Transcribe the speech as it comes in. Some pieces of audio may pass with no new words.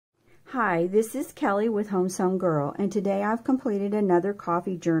Hi, this is Kelly with Homesewn Girl, and today I've completed another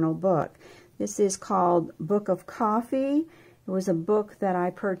coffee journal book. This is called Book of Coffee. It was a book that I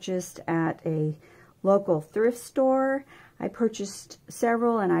purchased at a local thrift store. I purchased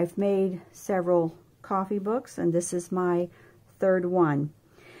several, and I've made several coffee books, and this is my third one.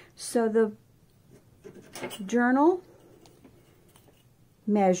 So the journal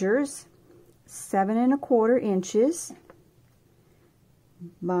measures 7 1/4 inches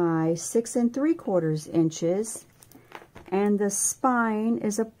by 6 3/4 inches, and the spine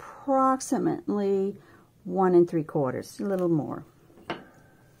is approximately 1 3/4, a little more.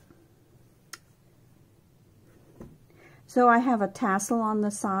 So I have a tassel on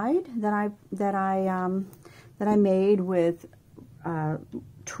the side that I made with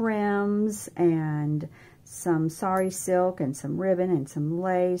trims and some sari silk and some ribbon and some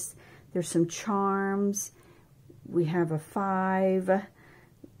lace. There's some charms. We have a 5.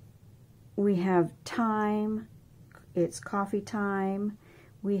 We have time. It's coffee time.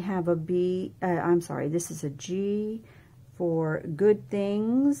 We have a B. I'm sorry, this is a G for good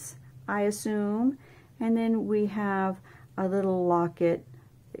things, I assume. And then we have a little locket.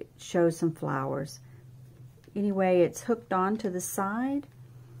 It shows some flowers. Anyway, it's hooked on to the side.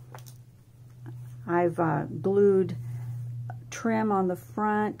 I've glued trim on the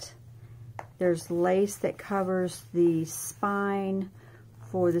front. There's lace that covers the spine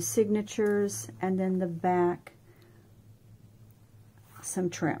for the signatures, and then the back, some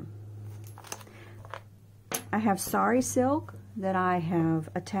trim. I have sari silk that I have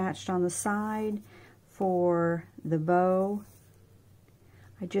attached on the side for the bow.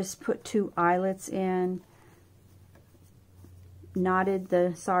 I just put 2 eyelets in, knotted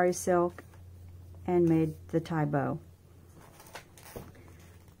the sari silk, and made the tie bow.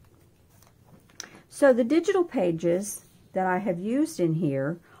 So the digital pages that I have used in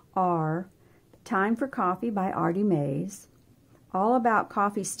here are Time for Coffee by Artymaze, All About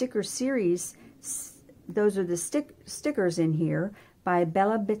Coffee Sticker Series, those are the stickers in here, by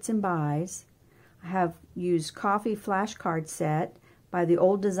BellasBitsAndBuys. I have used Coffee Flashcard Set by the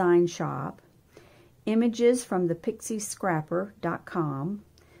Old Design Shop, images from the PixieScrapper.com,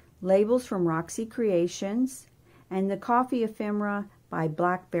 labels from Roxy Creations, and the Coffee Ephemera by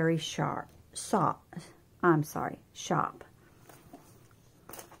Blackberry Shop. So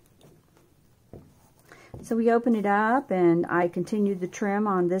we open it up, and I continued the trim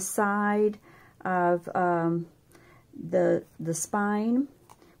on this side of the spine.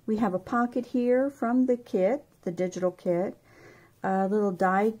 We have a pocket here from the kit, the digital kit, a little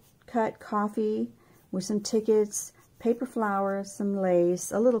die cut coffee with some tickets, paper flowers, some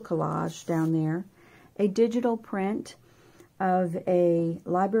lace, a little collage down there, a digital print of a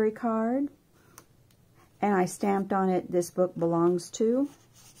library card, and I stamped on it, "This book belongs to."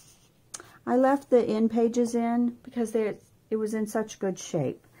 I left the end pages in because it was in such good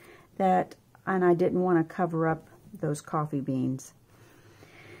shape and I didn't want to cover up those coffee beans.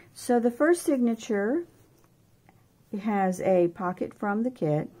 So the first signature, it has a pocket from the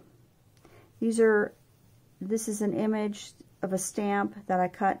kit. This is an image of a stamp that I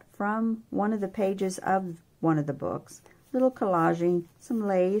cut from one of the pages of one of the books. Little collaging, some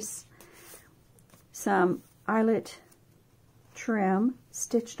lace, some eyelet trim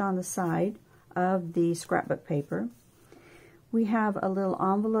stitched on the side of the scrapbook paper. We have a little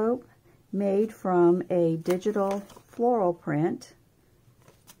envelope made from a digital floral print.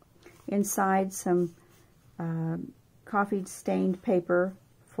 Inside some coffee stained paper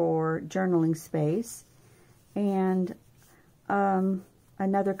for journaling space, and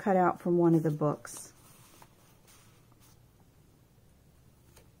another cutout from one of the books.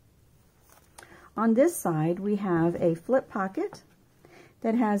 On this side, we have a flip pocket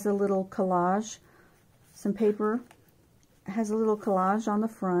that has a little collage, some paper. It has a little collage on the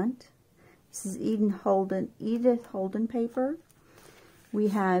front. This is Edith Holden paper. We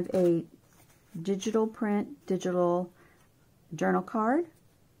have a digital print, digital journal card,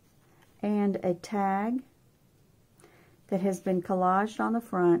 and a tag that has been collaged on the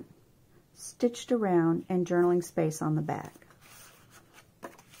front, stitched around, and journaling space on the back.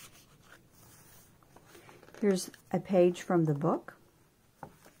 Here's a page from the book.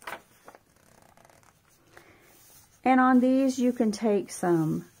 And on these you can take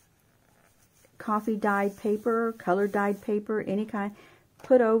some coffee dyed paper, color dyed paper, any kind,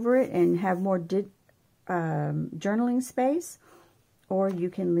 put over it and have more journaling space, or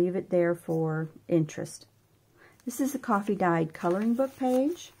you can leave it there for interest. This is a coffee dyed coloring book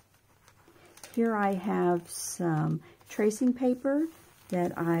page. Here I have some tracing paper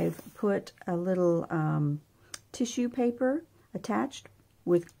that I've put a little tissue paper attached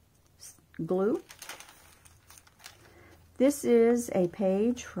with glue. This is a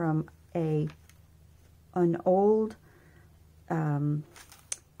page from an old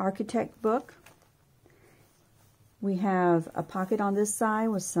architect book. We have a pocket on this side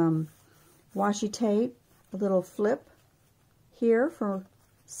with some washi tape, a little flip here for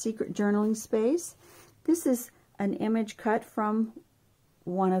secret journaling space. This is an image cut from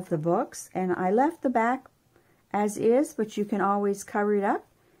one of the books, and I left the back as is, but you can always cover it up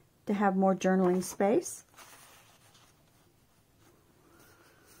to have more journaling space.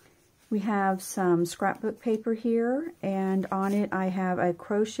 We have some scrapbook paper here, and on it I have a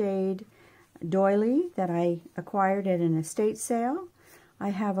crocheted doily that I acquired at an estate sale. I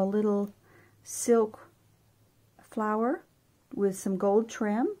have a little silk flower with some gold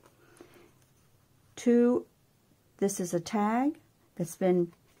trim. This is a tag that's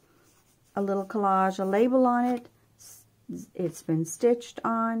been a little collage, a label on it. It's been stitched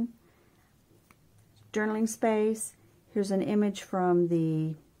on. Journaling space. Here's an image from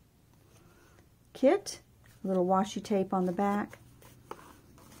the kit. A little washi tape on the back.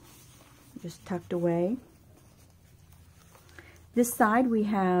 Just tucked away. This side we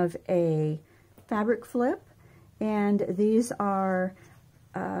have a fabric flip, and these are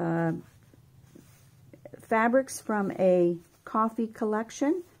fabrics from a coffee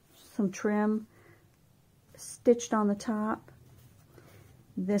collection. Some trim stitched on the top.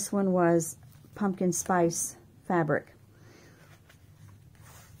 This one was pumpkin spice fabric.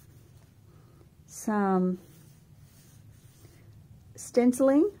 Some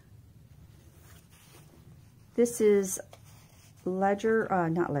stenciling. This is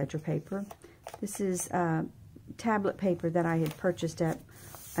not ledger paper. This is tablet paper that I had purchased at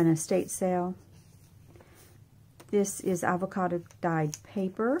an estate sale. This is avocado dyed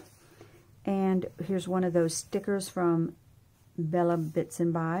paper, and here's one of those stickers from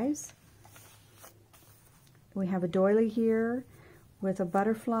BellasBitsAndBuys. We have a doily here with a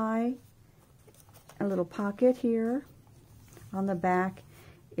butterfly, a little pocket here. On the back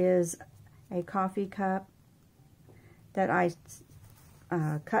is a coffee cup that I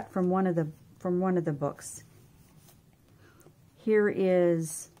cut from one of the books. Here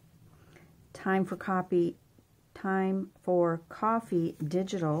is Time for Coffee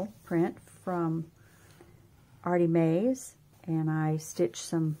digital print from Artymaze, and I stitched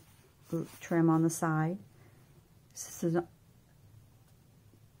some trim on the side. This is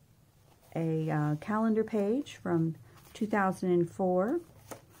a calendar page from 2004.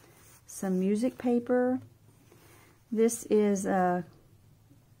 Some music paper. This is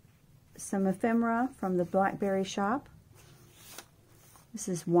some ephemera from the Blackberry shop. This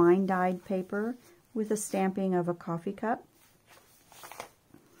is wine dyed paper with a stamping of a coffee cup.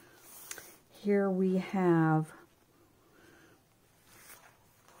 Here we have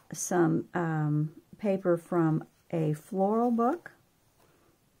some paper from a floral book.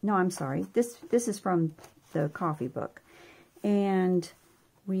 No, I'm sorry. This is from the coffee book. And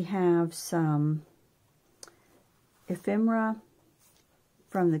we have some ephemera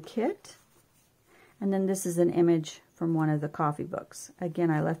from the kit. And then this is an image from one of the coffee books. Again,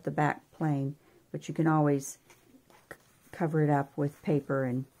 I left the back plain, but you can always cover it up with paper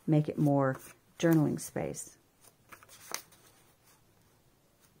and make it more journaling space.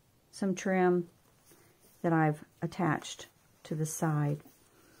 Some trim that I've attached to the side.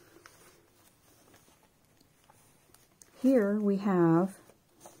 Here we have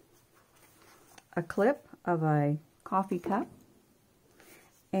a clip of a coffee cup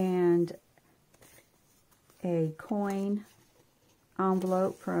and a coin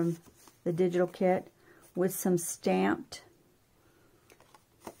envelope from the digital kit with some stamped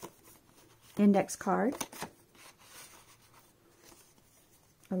index card,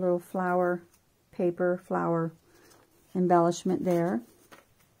 a little flower embellishment there,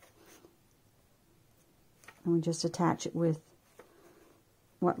 and we just attach it with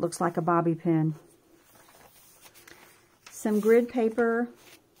what looks like a bobby pin. Some grid paper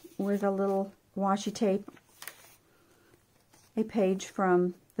with a little washi tape, a page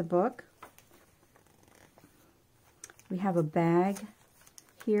from the book. We have a bag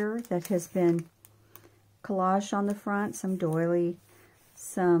here that has been collaged on the front, some doily,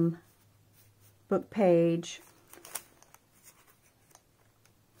 some book page,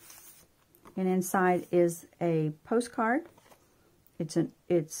 and inside is a postcard. It's an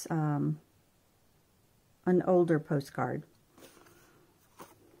older postcard.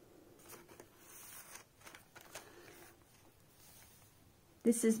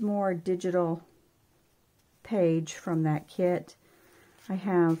 This is more digital page from that kit. I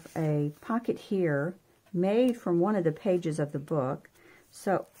have a pocket here made from one of the pages of the book.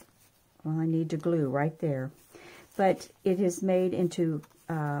 So Well, I need to glue right there. But it is made into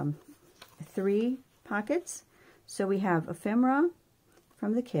 3 pockets. So we have ephemera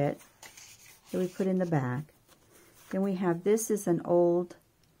from the kit that we put in the back. Then we have, this is an old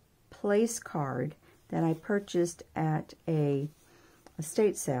place card that I purchased at a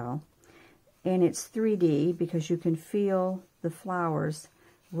estate sale. And it's 3D because you can feel the flowers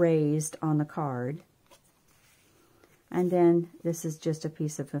raised on the card. And then this is just a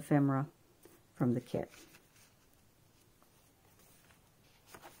piece of ephemera from the kit.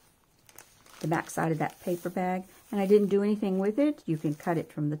 The back side of that paper bag, and I didn't do anything with it. You can cut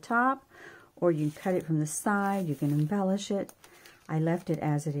it from the top, or you can cut it from the side. You can embellish it. I left it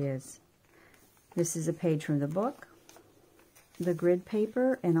as it is. This is a page from the book, the grid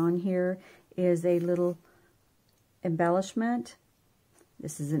paper, and on here is a little embellishment.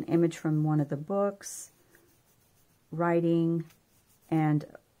 This is an image from one of the books, writing, and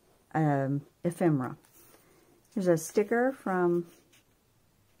ephemera. Here's a sticker from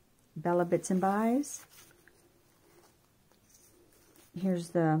BellasBitsAndBuys. Here's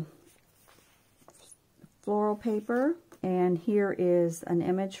the floral paper, and here is an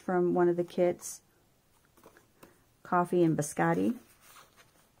image from one of the kits, coffee and biscotti.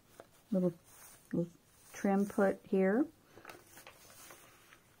 Little trim put here.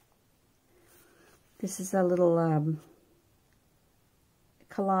 This is a little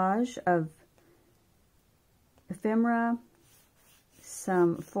collage of ephemera,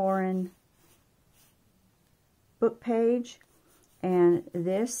 some foreign book page, and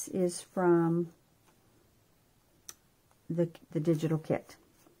this is from the digital kit.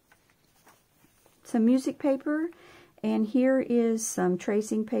 Some music paper, and here is some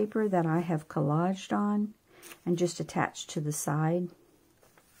tracing paper that I have collaged on and just attached to the side.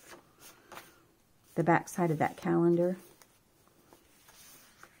 The back side of that calendar.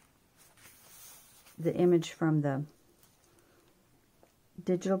 The image from the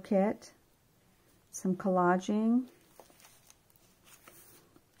digital kit. Some collaging.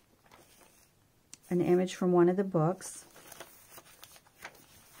 An image from one of the books.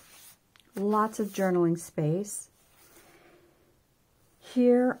 Lots of journaling space.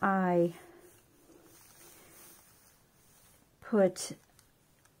 Here I put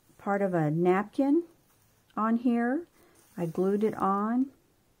part of a napkin on here. I glued it on,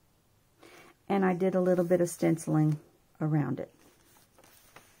 and I did a little bit of stenciling around it.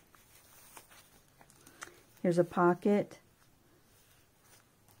 Here's a pocket.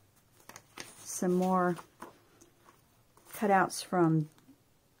 Some more cutouts from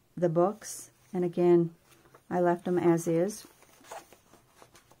the books, and again, I left them as is.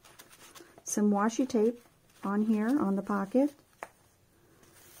 Some washi tape on here on the pocket,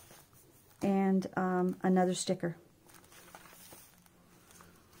 and another sticker.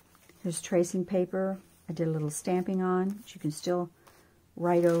 Here's tracing paper. I did a little stamping on, which you can still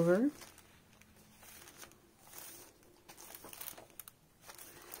write over.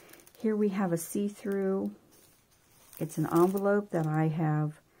 Here we have a see-through. It's an envelope that I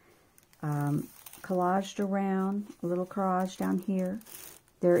have collaged around, a little collage down here.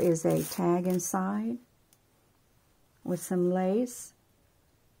 There is a tag inside with some lace.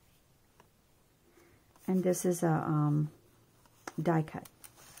 And this is a die cut.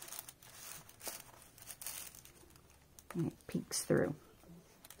 And it peeks through.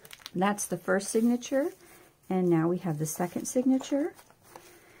 That's the first signature. And now we have the second signature.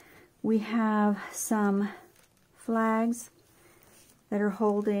 We have some flags that are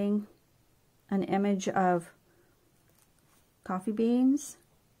holding an image of coffee beans.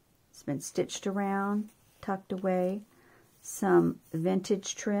 It's been stitched around, tucked away. Some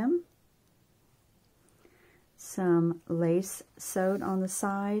vintage trim. Some lace sewed on the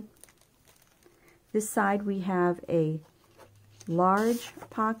side. This side we have a large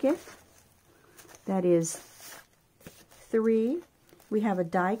pocket that is 3. We have a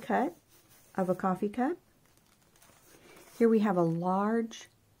die cut of a coffee cup. Here we have a large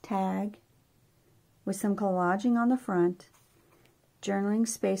tag with some collaging on the front, journaling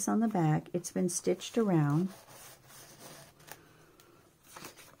space on the back. It's been stitched around.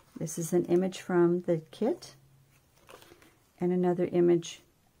 This is an image from the kit and another image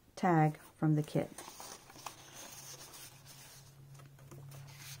tag from the kit.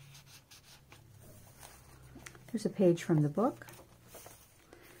 Here's a page from the book.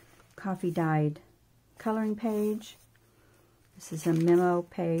 Coffee dyed coloring page. This is a memo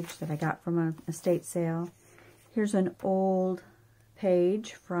page that I got from an estate sale. Here's an old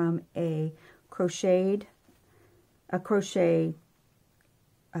page from a crochet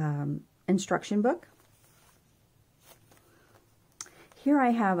instruction book. Here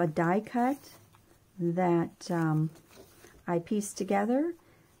I have a die cut that I pieced together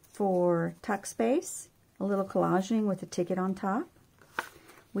for tuck space, a little collaging with a ticket on top.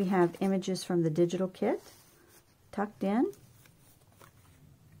 We have images from the digital kit tucked in.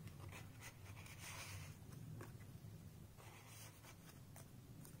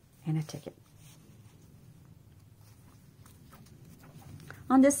 And a ticket.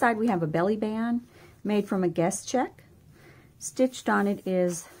 On this side we have a belly band made from a guest check. Stitched on it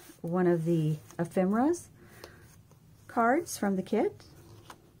is one of the Ephemeras cards from the kit.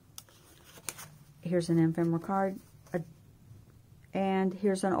 Here's an ephemera card, and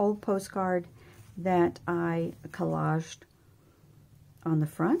here's an old postcard that I collaged on the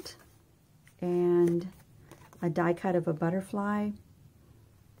front, and a die cut of a butterfly,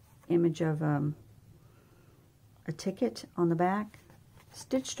 image of a ticket on the back,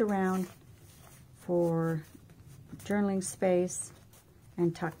 stitched around for journaling space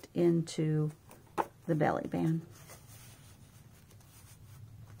and tucked into the belly band.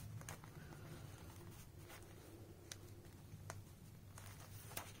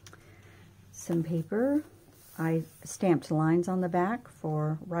 Some paper. I stamped lines on the back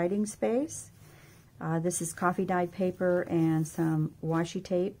for writing space. This is coffee dyed paper and some washi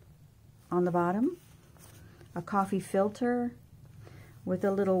tape on the bottom. A coffee filter with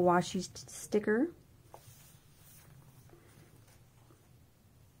a little washi sticker.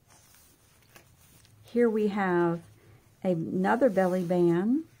 Here we have another belly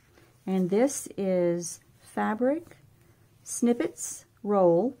band, and this is fabric snippets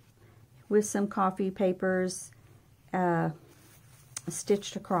roll with some coffee papers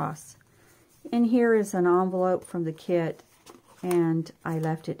stitched across. And here is an envelope from the kit, and I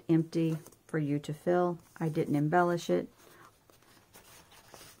left it empty for you to fill. I didn't embellish it.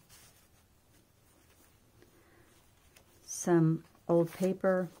 Some old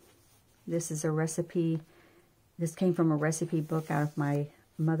paper. This is a recipe. This came from a recipe book out of my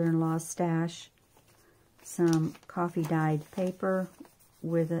mother-in-law's stash. Some coffee dyed paper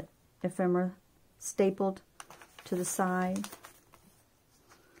with an ephemera stapled to the side.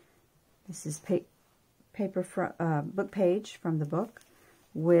 This is paper book page from the book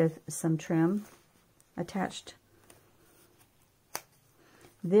with some trim attached.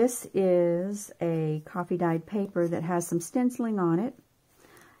 This is a coffee dyed paper that has some stenciling on it.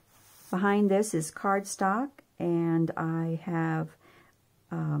 Behind this is cardstock, and I have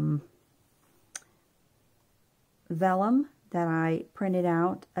vellum that I printed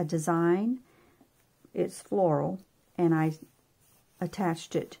out a design. It's floral, and I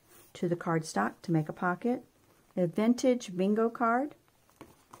attached it to the cardstock to make a pocket. A vintage bingo card.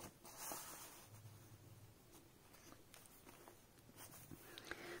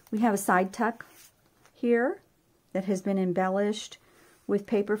 We have a side tuck here that has been embellished with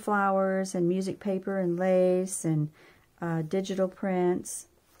paper flowers and music paper and lace and digital prints.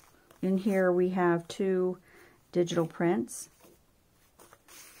 In here we have 2 digital prints.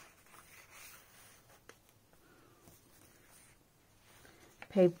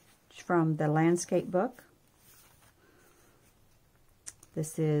 Page from the landscape book.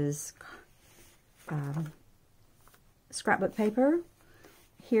 This is scrapbook paper.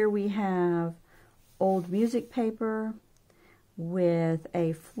 Here we have old music paper with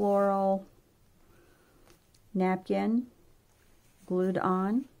a floral napkin glued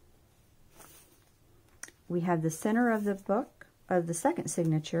on. We have the center of the book, of the second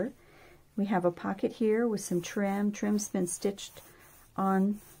signature. We have a pocket here with some trim. Trim's been stitched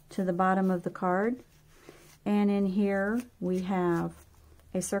on to the bottom of the card. And in here we have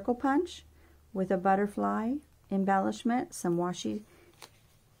a circle punch with a butterfly embellishment, some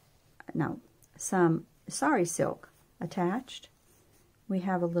some sari silk attached. We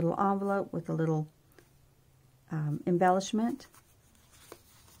have a little envelope with a little embellishment,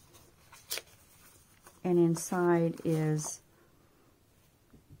 and inside is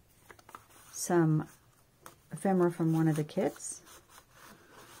some ephemera from one of the kits,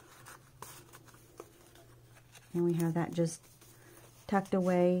 and we have that just tucked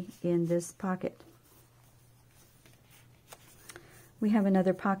away in this pocket. We have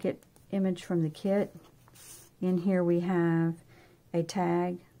another pocket image from the kit. In here we have a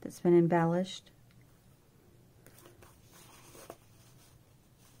tag that's been embellished.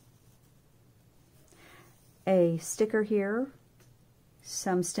 A sticker here,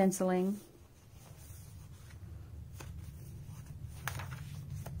 some stenciling.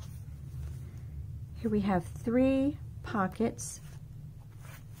 Here we have 3 pockets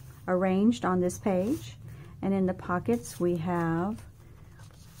arranged on this page, and in the pockets we have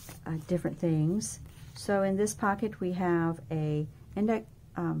different things. So in this pocket we have a and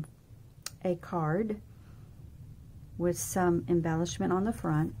a card with some embellishment on the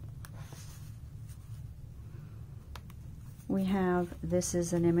front. We have, this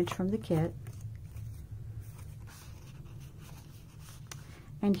is an image from the kit.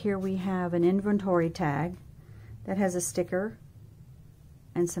 And here we have an inventory tag that has a sticker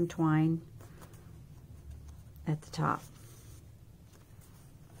and some twine at the top.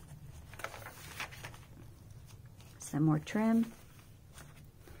 Some more trim.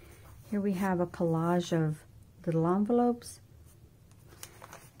 Here we have a collage of little envelopes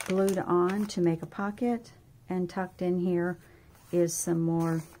glued on to make a pocket, and tucked in here is some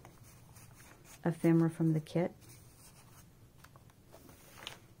more ephemera from the kit.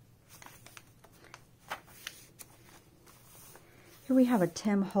 Here we have a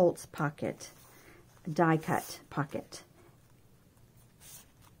Tim Holtz pocket, die cut pocket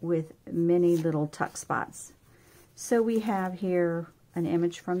with many little tuck spots. So we have here an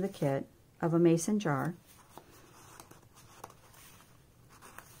image from the kit of a mason jar.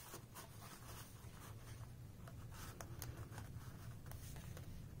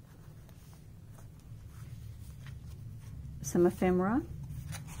 Some ephemera.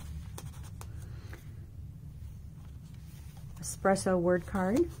 Espresso word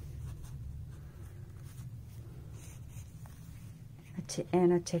card.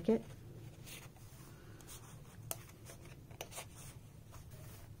 And a ticket.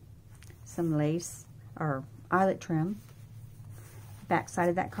 Some lace or eyelet trim. Back side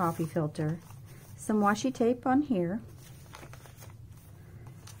of that coffee filter. Some washi tape on here.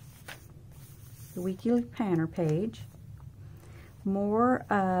 The weekly planner page. More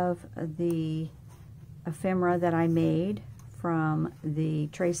of the ephemera that I made from the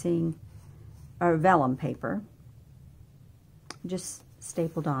tracing or vellum paper, just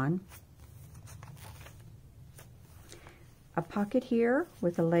stapled on. A pocket here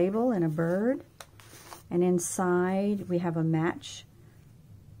with a label and a bird, and inside we have a match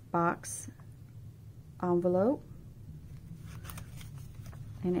box envelope,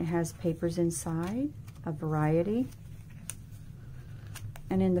 and it has papers inside, a variety.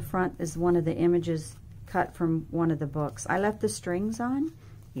 And in the front is one of the images cut from one of the books. I left the strings on.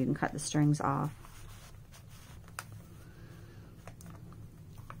 You can cut the strings off.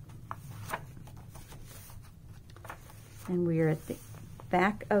 And we are at the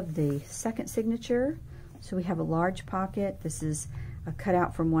back of the second signature. So we have a large pocket. This is a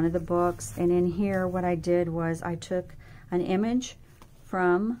cutout from one of the books. And in here what I did was I took an image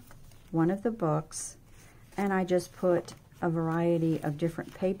from one of the books and I just put a variety of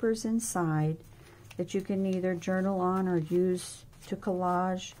different papers inside that you can either journal on or use to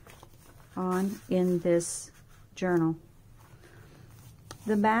collage on in this journal.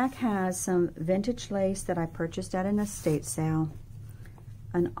 The back has some vintage lace that I purchased at an estate sale,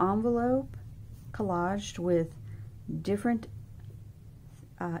 an envelope collaged with different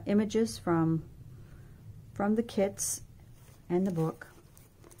images from the kits and the book,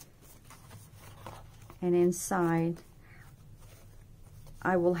 and inside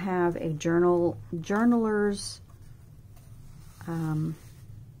I will have a journaler's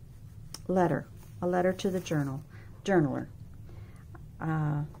letter, a letter to the journaler,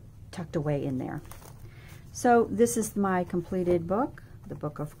 tucked away in there. So this is my completed book, the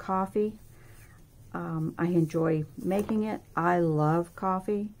Book of Coffee. I enjoy making it. I love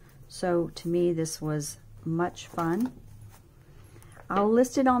coffee, so to me this was much fun. I'll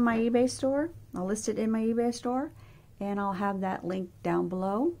list it on my eBay store. I'll list it in my eBay store, and I'll have that link down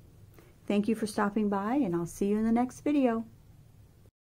below. Thank you for stopping by, and I'll see you in the next video.